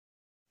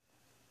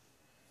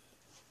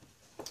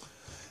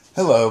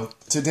Hello.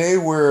 Today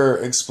we're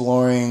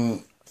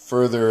exploring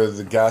further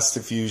the gas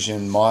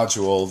diffusion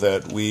module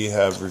that we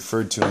have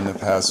referred to in the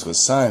past with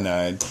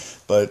cyanide,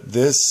 but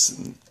this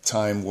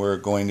time we're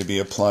going to be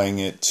applying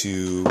it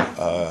to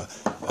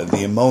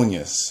the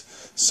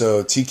ammonias.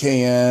 So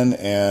TKN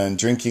and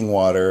drinking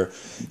water,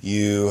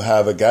 you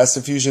have a gas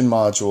diffusion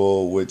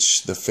module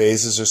which the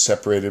phases are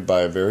separated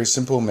by a very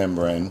simple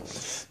membrane.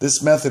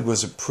 This method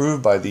was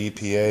approved by the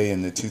EPA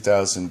in the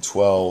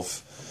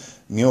 2012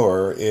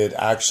 Muir. It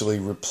actually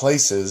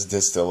replaces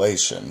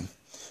distillation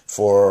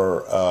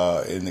for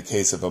in the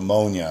case of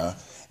ammonia,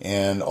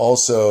 and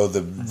also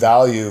the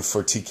value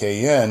for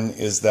TKN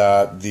is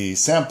that the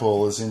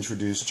sample is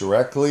introduced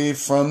directly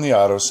from the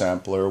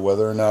autosampler,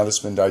 whether or not it's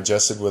been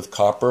digested with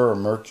copper or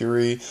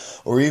mercury,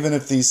 or even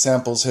if these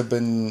samples have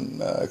been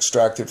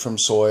extracted from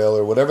soil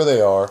or whatever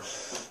they are.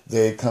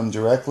 They come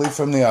directly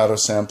from the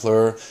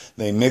autosampler,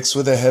 they mix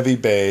with a heavy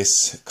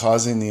base,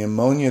 causing the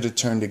ammonia to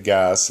turn to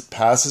gas. It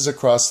passes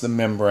across the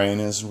membrane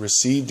and is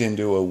received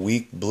into a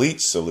weak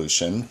bleach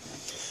solution.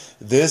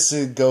 This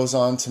goes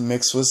on to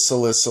mix with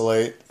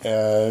salicylate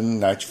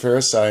and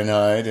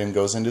nitroferrocyanide and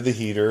goes into the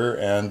heater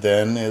and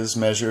then is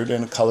measured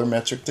in a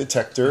colorimetric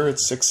detector at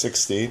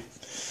 660.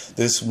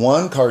 This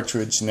one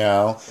cartridge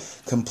now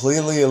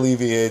completely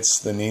alleviates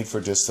the need for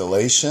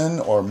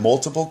distillation or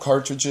multiple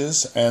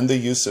cartridges and the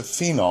use of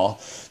phenol,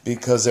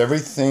 because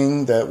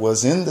everything that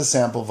was in the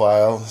sample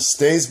vial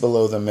stays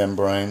below the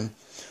membrane.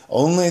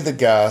 Only the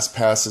gas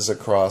passes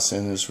across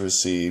and is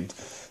received.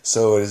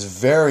 So it is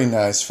very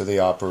nice for the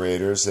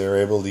operators. They're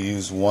able to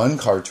use one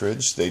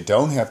cartridge. They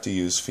don't have to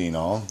use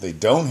phenol. They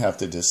don't have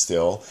to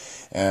distill.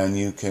 And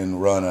you can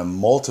run a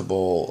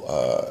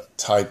multiple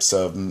types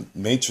of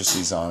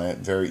matrices on it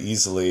very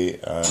easily.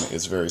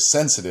 It's very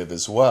sensitive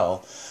as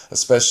well,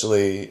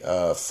 especially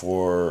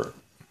for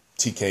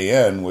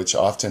TKN, which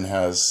often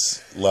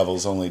has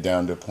levels only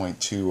down to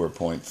 0.2 or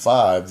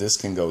 0.5. This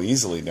can go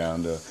easily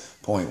down to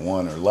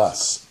 0.1 or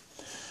less.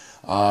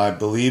 I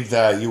believe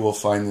that you will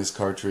find this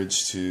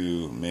cartridge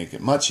to make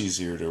it much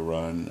easier to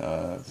run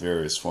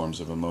various forms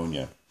of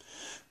ammonia.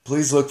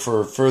 Please look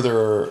for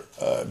further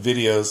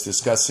videos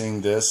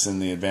discussing this and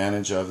the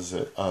advantage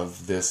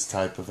of this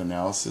type of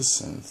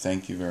analysis, and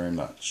thank you very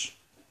much.